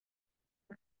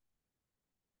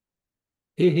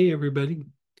Hey, everybody.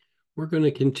 We're going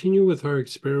to continue with our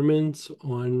experiments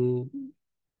on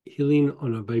healing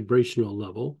on a vibrational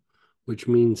level, which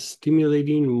means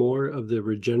stimulating more of the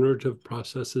regenerative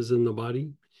processes in the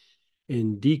body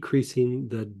and decreasing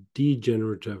the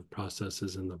degenerative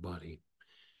processes in the body.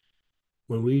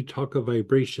 When we talk of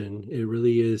vibration, it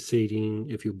really is saying,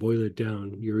 if you boil it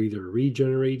down, you're either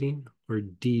regenerating or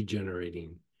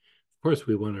degenerating. Of course,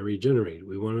 we want to regenerate.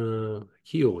 We want to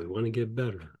heal. We want to get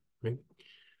better, right?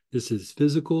 This is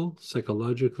physical,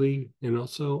 psychologically, and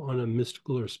also on a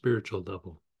mystical or spiritual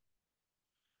level.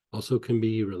 Also can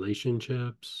be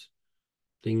relationships,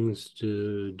 things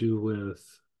to do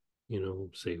with,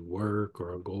 say work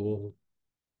or a goal.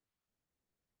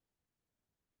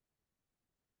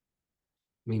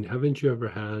 I mean, haven't you ever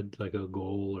had like a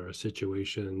goal or a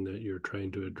situation that you're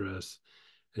trying to address,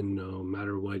 and no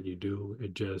matter what you do,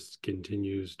 it just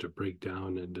continues to break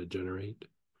down and degenerate?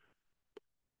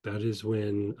 That is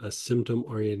when a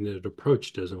symptom-oriented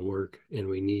approach doesn't work, and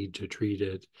we need to treat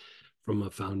it from a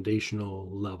foundational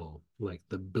level, like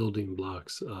the building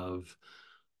blocks of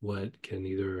what can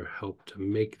either help to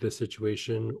make the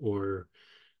situation or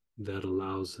that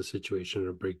allows the situation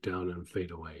to break down and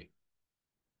fade away.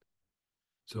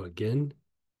 So again,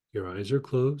 your eyes are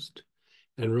closed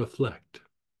and reflect.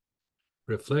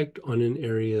 Reflect on an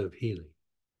area of healing,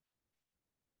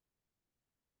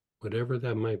 whatever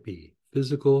that might be,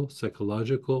 physical,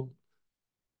 psychological,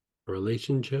 a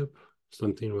relationship,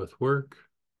 something with work,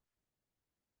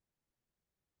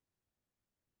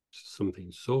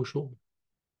 something social,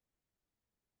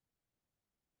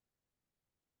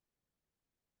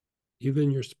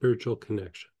 even your spiritual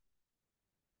connection.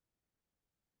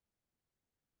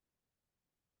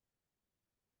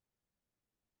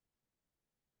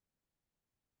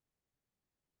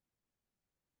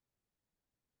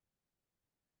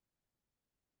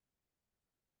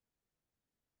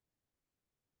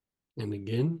 And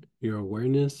again, your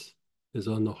awareness is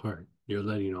on the heart. You're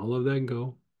letting all of that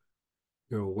go.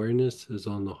 Your awareness is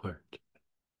on the heart,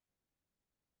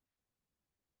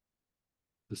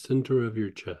 the center of your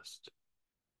chest.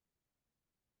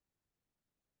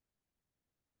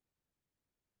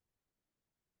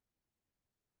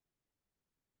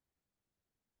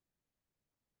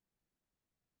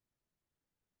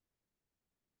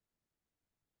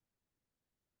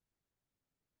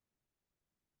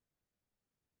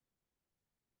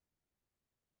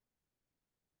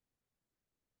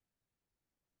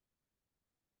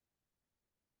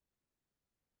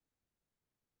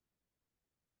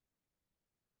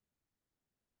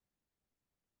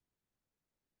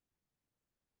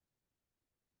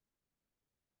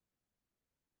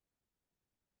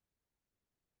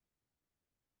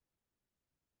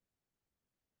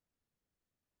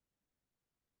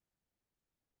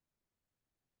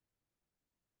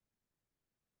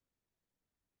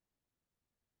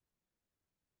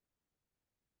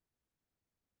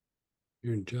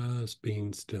 You're just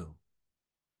being still.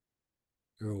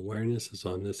 Your awareness is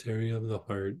on this area of the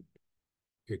heart.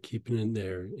 You're keeping it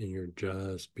there and you're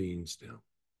just being still.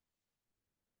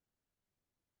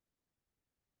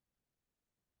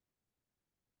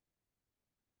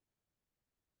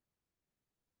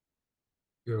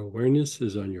 Your awareness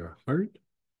is on your heart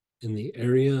in the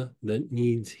area that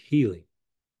needs healing.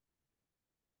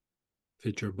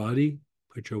 If it's your body,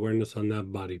 put your awareness on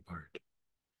that body part.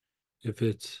 If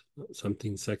it's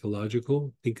something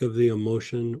psychological, think of the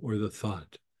emotion or the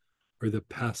thought or the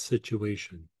past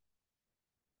situation.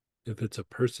 If it's a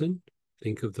person,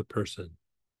 think of the person.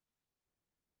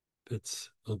 If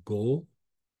it's a goal,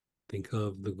 think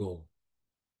of the goal.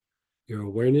 Your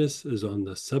awareness is on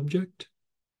the subject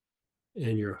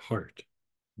and your heart,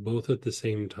 both at the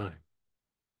same time.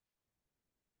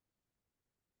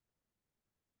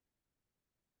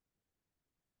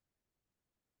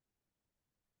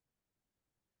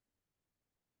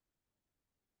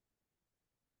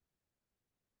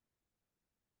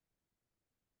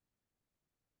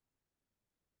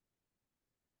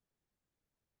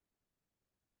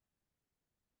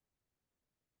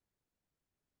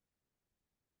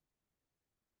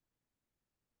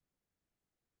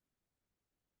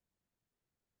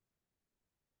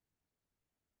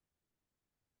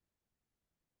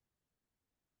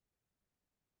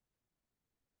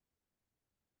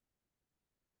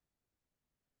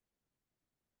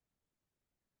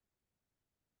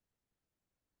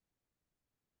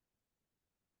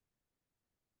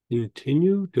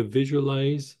 Continue to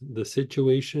visualize the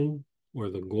situation or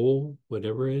the goal,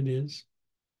 whatever it is.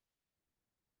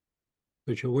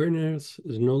 But your awareness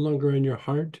is no longer in your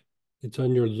heart, it's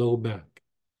on your low back,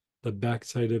 the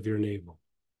backside of your navel.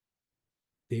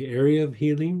 The area of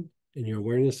healing and your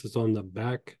awareness is on the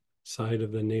back side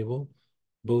of the navel,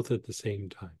 both at the same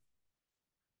time.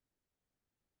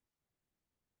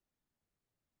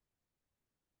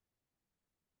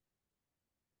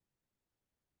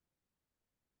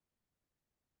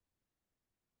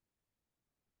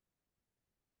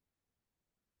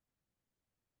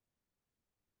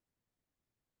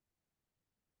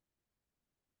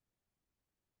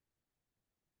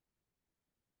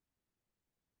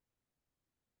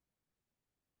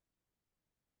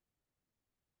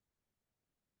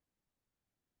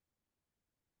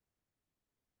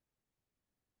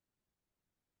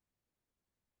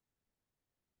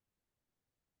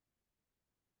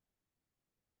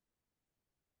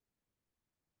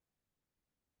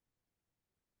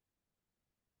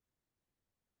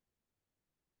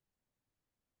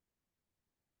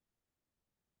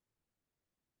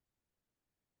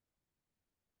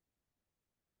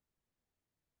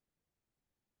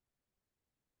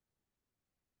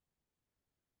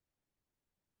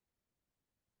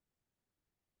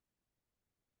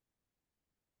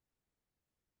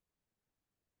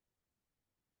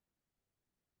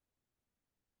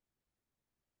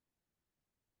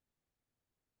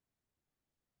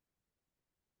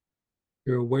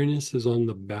 Your awareness is on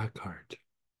the back heart.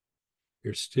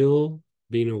 You're still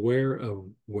being aware of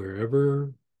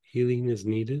wherever healing is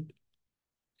needed.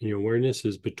 And your awareness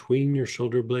is between your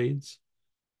shoulder blades,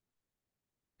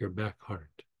 your back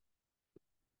heart.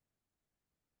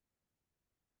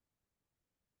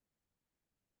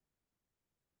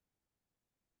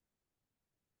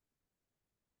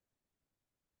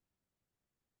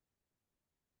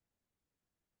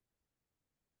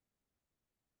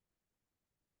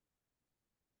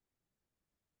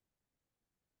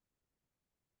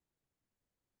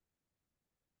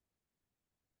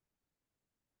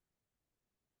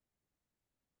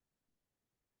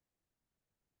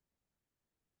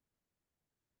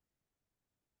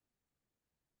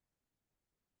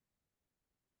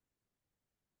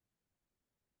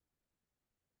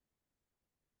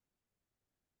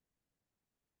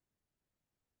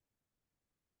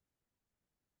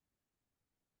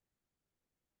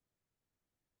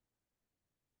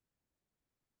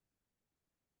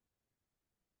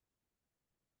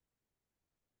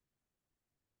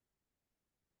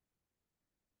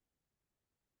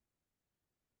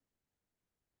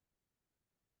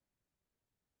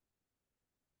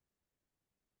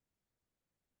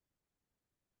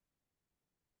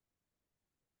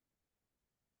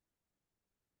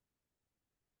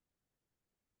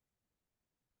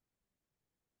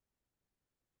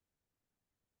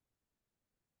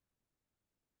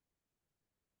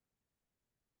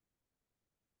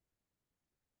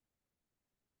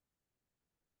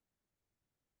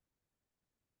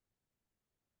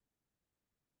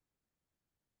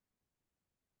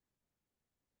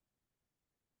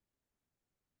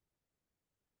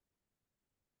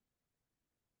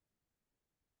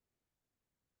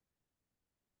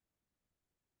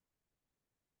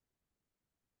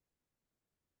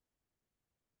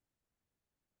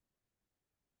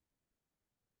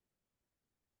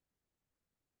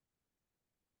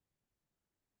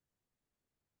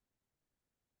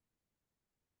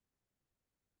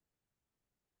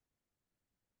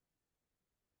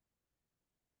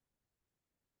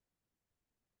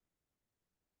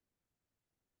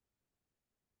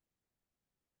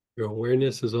 Your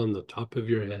awareness is on the top of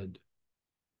your head,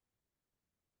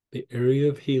 the area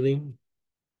of healing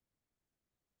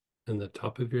and the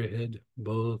top of your head,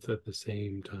 both at the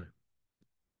same time.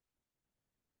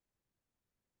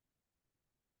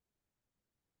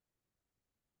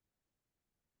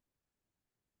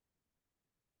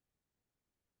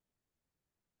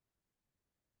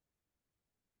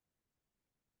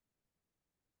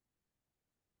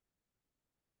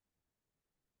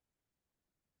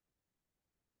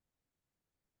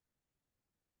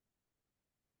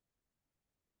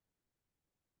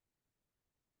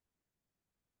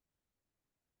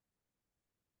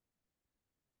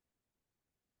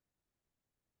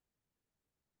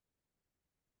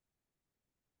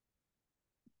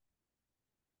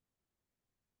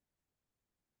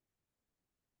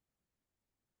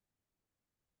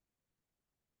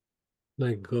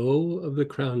 Let go of the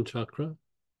crown chakra.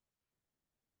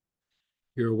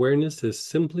 Your awareness is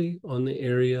simply on the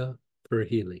area for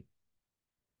healing.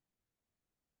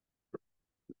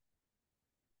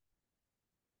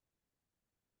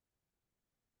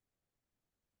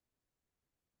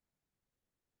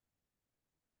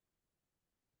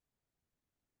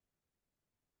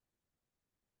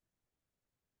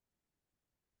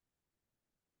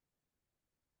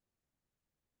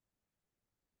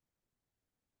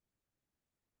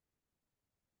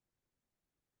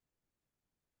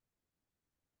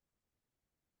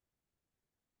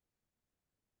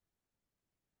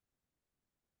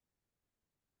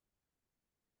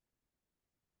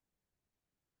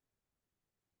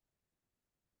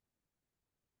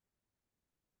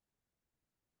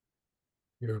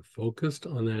 You're focused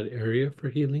on that area for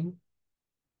healing.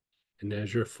 And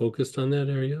as you're focused on that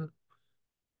area,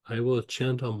 I will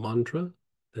chant a mantra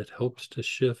that helps to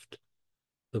shift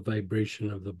the vibration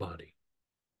of the body.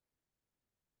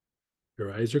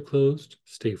 Your eyes are closed.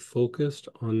 Stay focused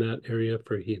on that area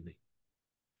for healing.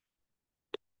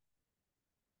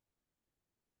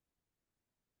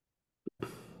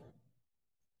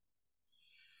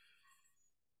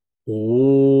 Om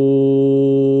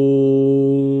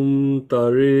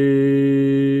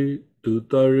Tare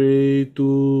Tutare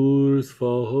Tur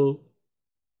Svaha.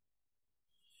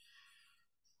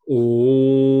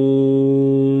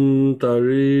 Om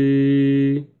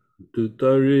Tare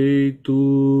Tutare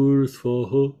Tur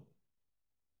Svaha.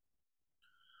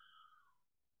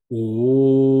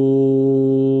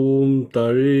 Om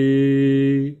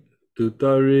Tare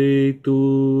Tutare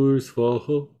Tur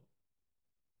Svaha.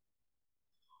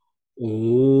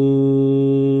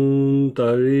 Om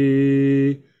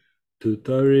Tare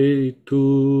Tutare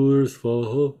Tur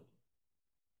Svaha.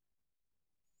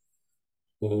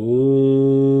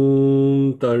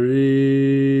 Om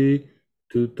Tare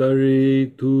Tutare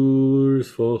Tur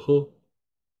Svaha.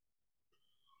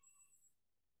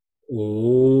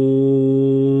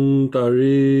 Om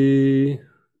Tare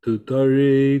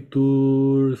Tutare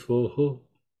Tur Svaha.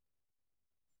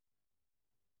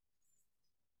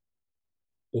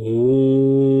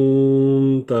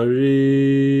 Om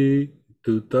Tare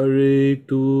Tutare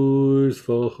Tur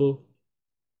Svaha.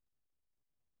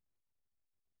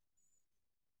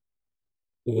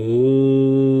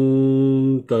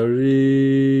 Om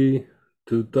Tare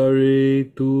Tutare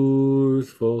Tur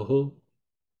Svaha.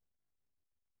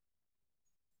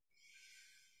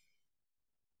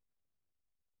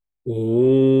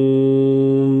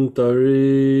 Om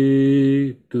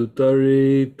Tare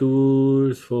Tutare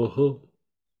Tur Svaha.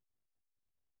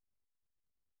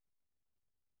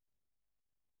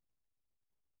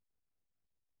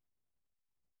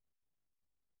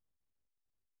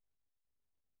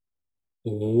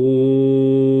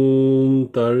 Om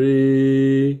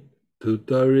Tare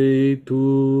Tutare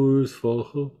Tur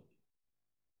Svaha.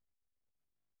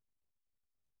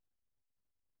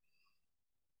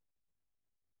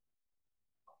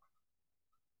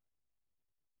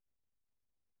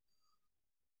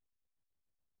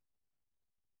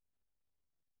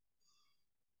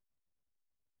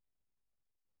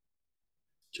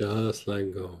 Just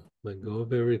let go. Let go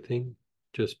of everything.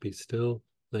 Just be still.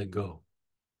 Let go.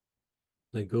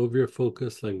 Let go of your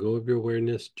focus. Let go of your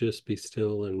awareness. Just be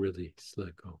still and release.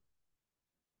 Let go.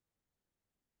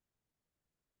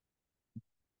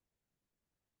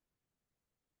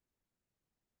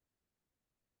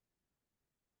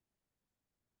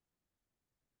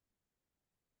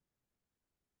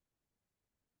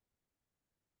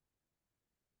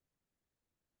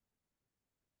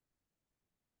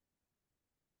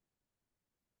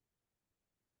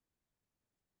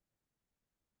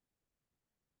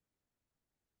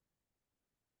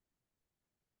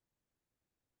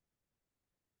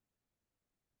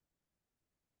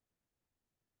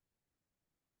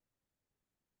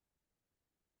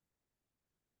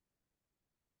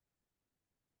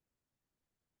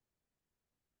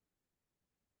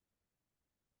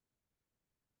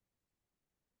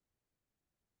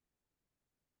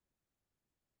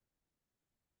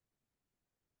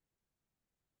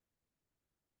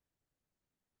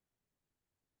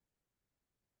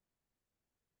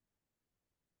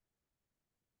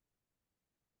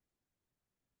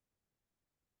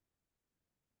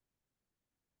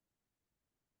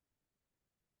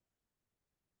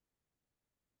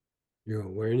 Your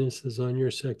awareness is on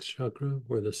your sex chakra,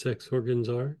 where the sex organs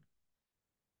are.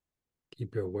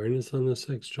 Keep your awareness on the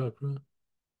sex chakra.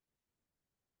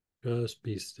 Just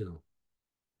be still.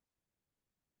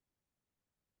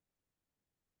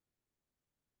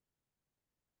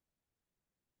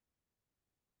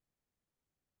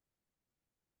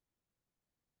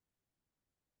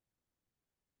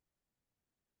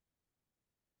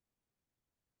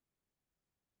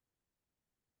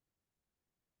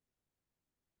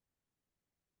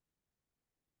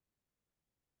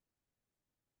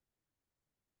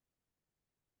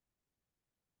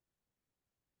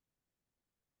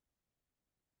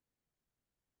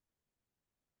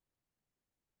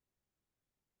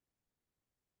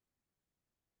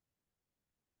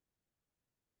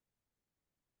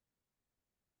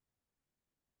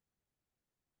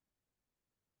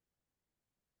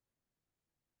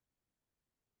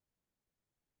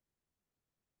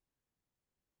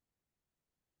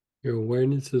 Your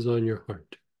awareness is on your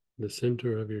heart, the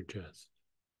center of your chest.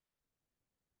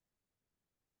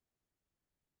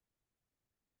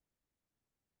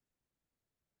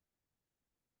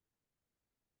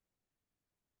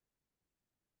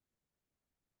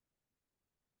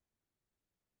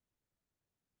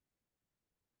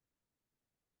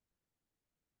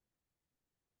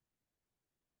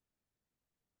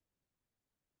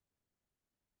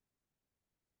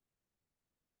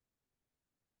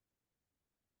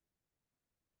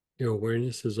 Your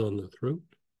awareness is on the throat.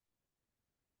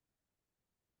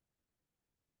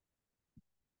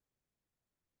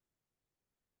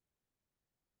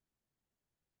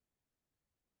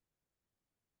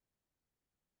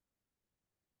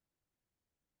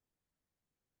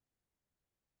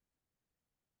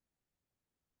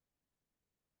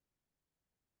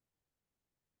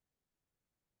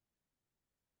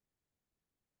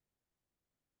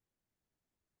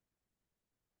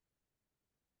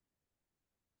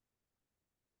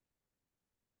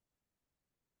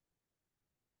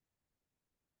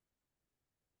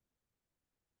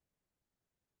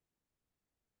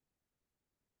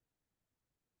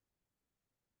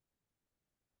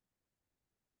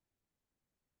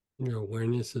 Your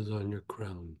awareness is on your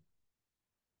crown.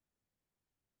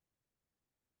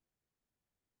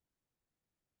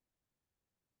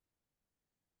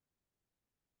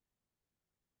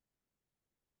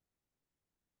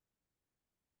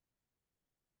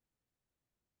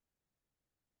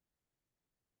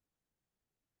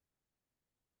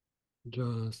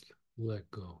 Just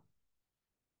let go.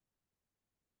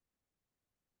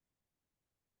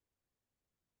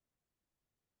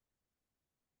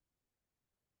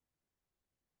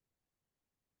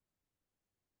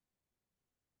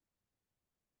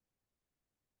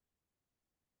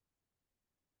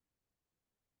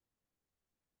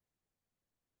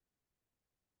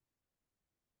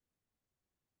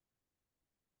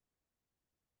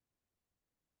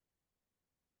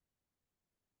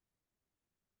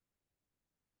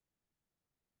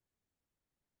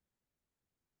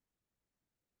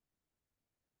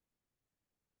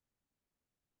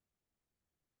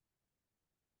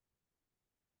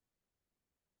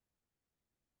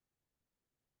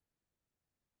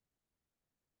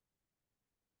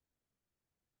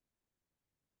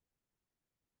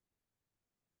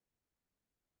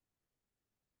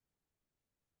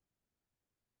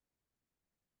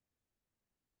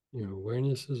 Your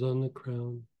awareness is on the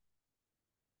crown.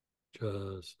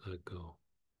 Just let go.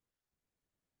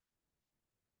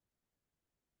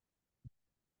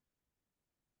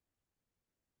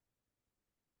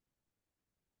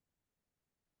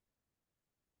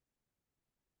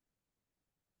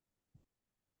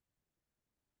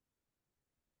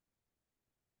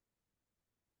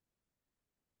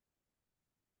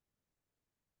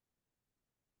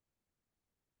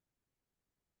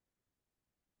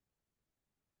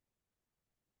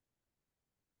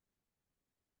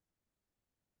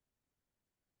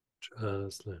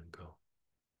 Just let go.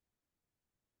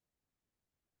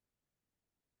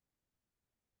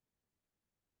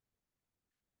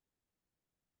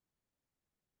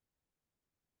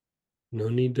 No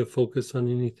need to focus on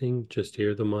anything. Just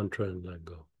hear the mantra and let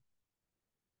go.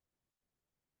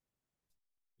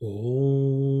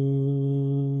 Om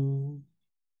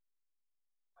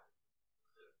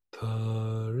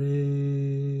Tare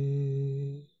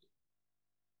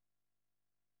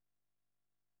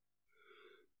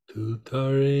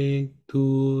Tutare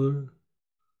Tur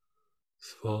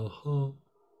Svaha.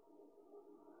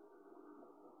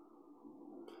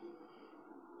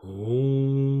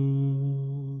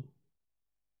 Om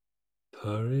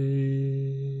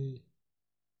Tare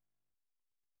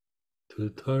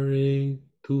Tutare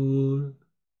Tur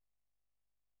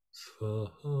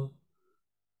Svaha.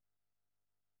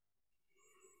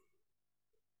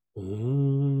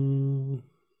 Om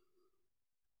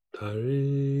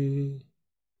Tare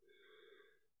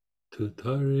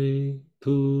Tutare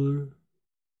Tur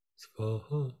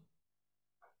Svaha.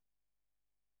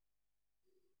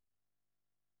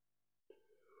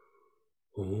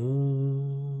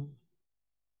 Om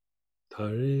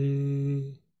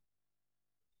Tare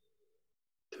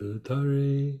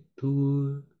Tutare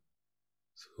Tur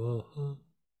Svaha.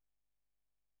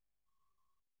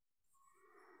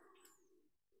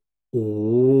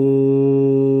 Om.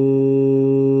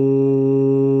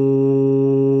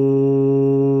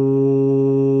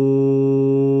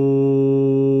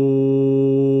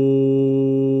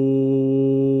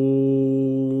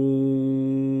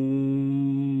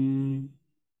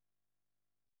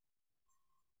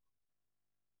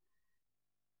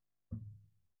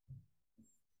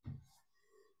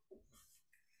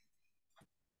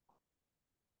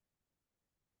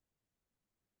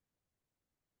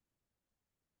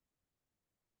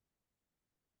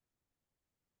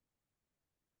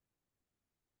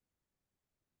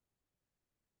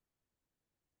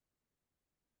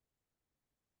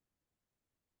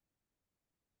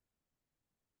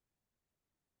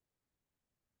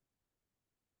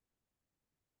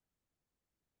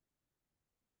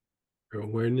 Your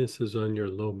awareness is on your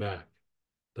low back,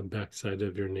 the backside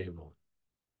of your navel.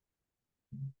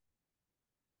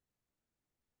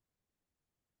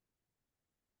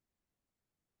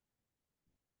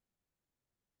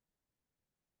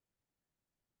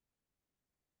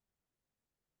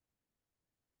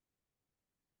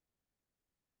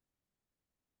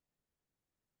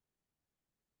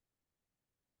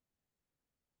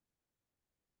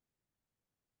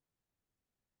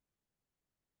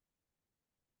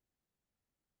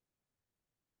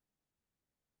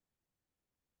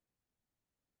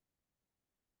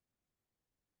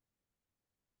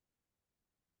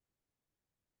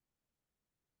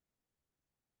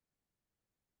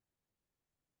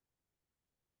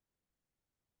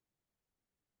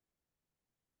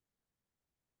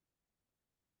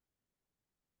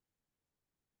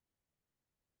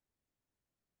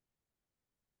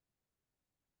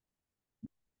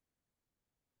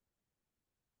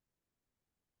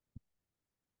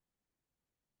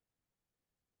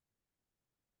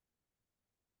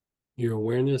 Your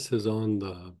awareness is on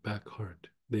the back heart,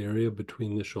 the area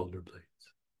between the shoulder blades.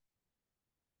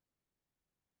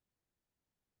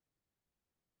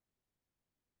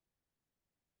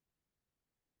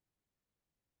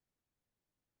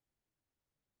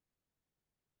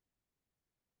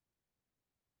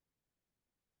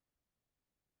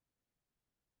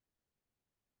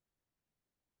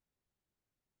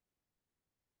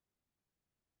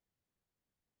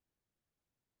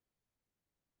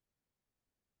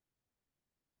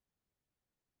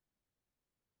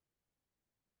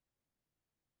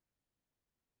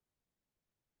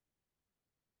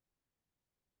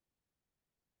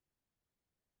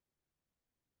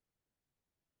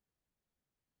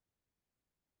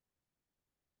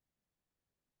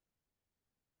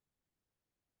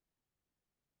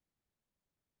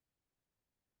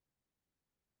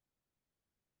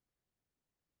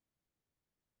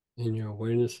 And your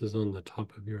awareness is on the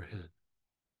top of your head.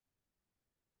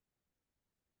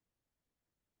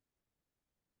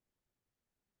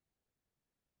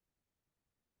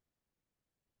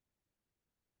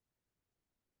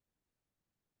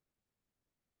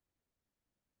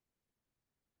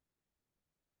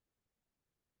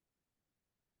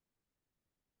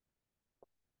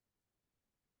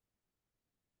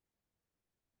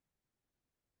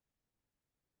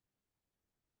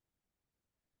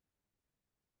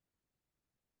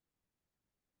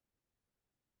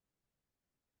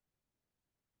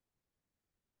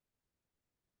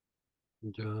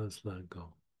 Just let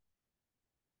go.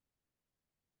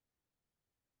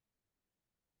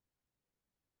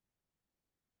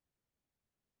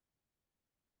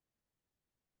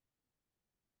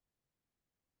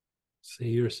 See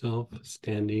yourself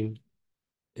standing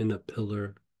in a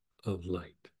pillar of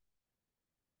light.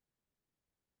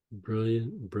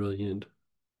 Brilliant, brilliant,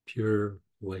 pure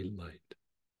white light.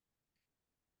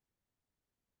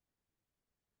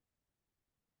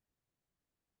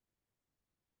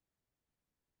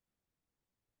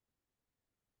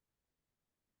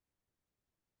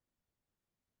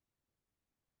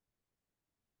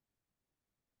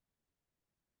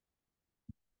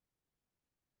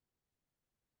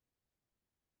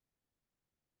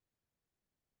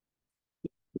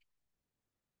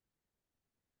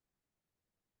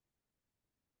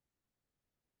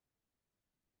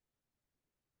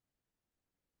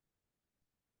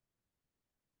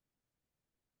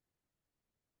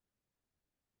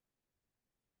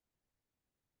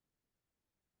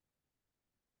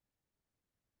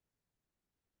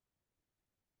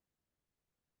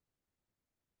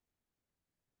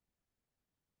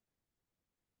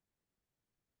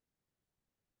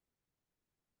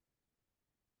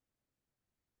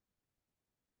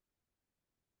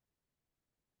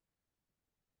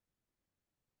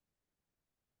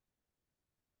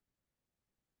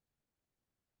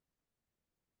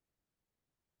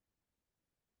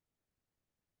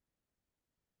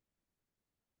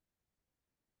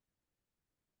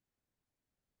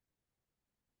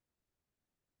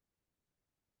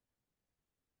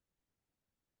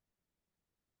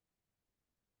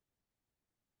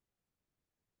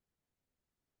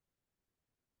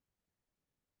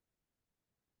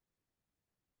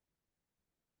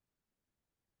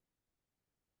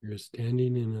 You're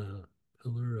standing in a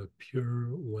pillar of pure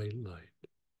white light.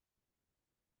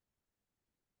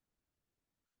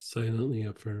 Silently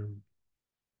affirm,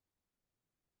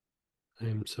 I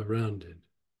am surrounded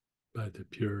by the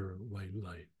pure white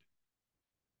light.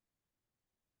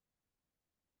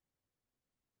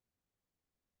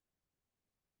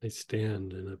 I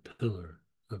stand in a pillar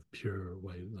of pure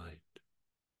white light.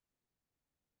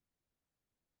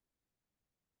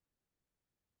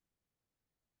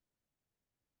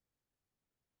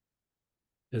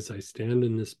 As I stand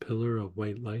in this pillar of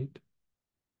white light,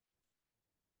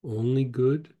 only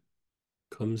good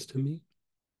comes to me.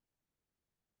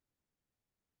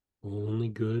 Only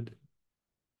good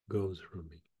goes from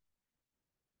me.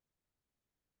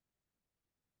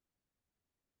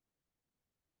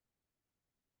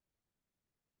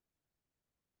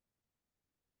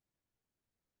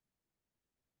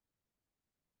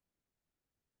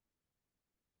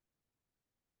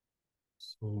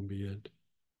 So be it.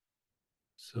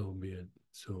 So be it.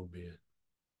 So be it.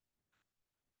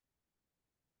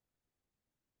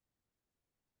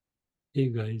 Hey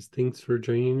guys, thanks for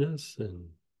joining us and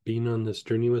being on this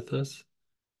journey with us.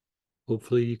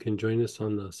 Hopefully you can join us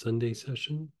on the Sunday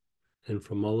session. And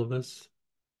from all of us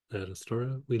at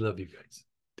Astora, we love you guys.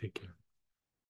 Take care.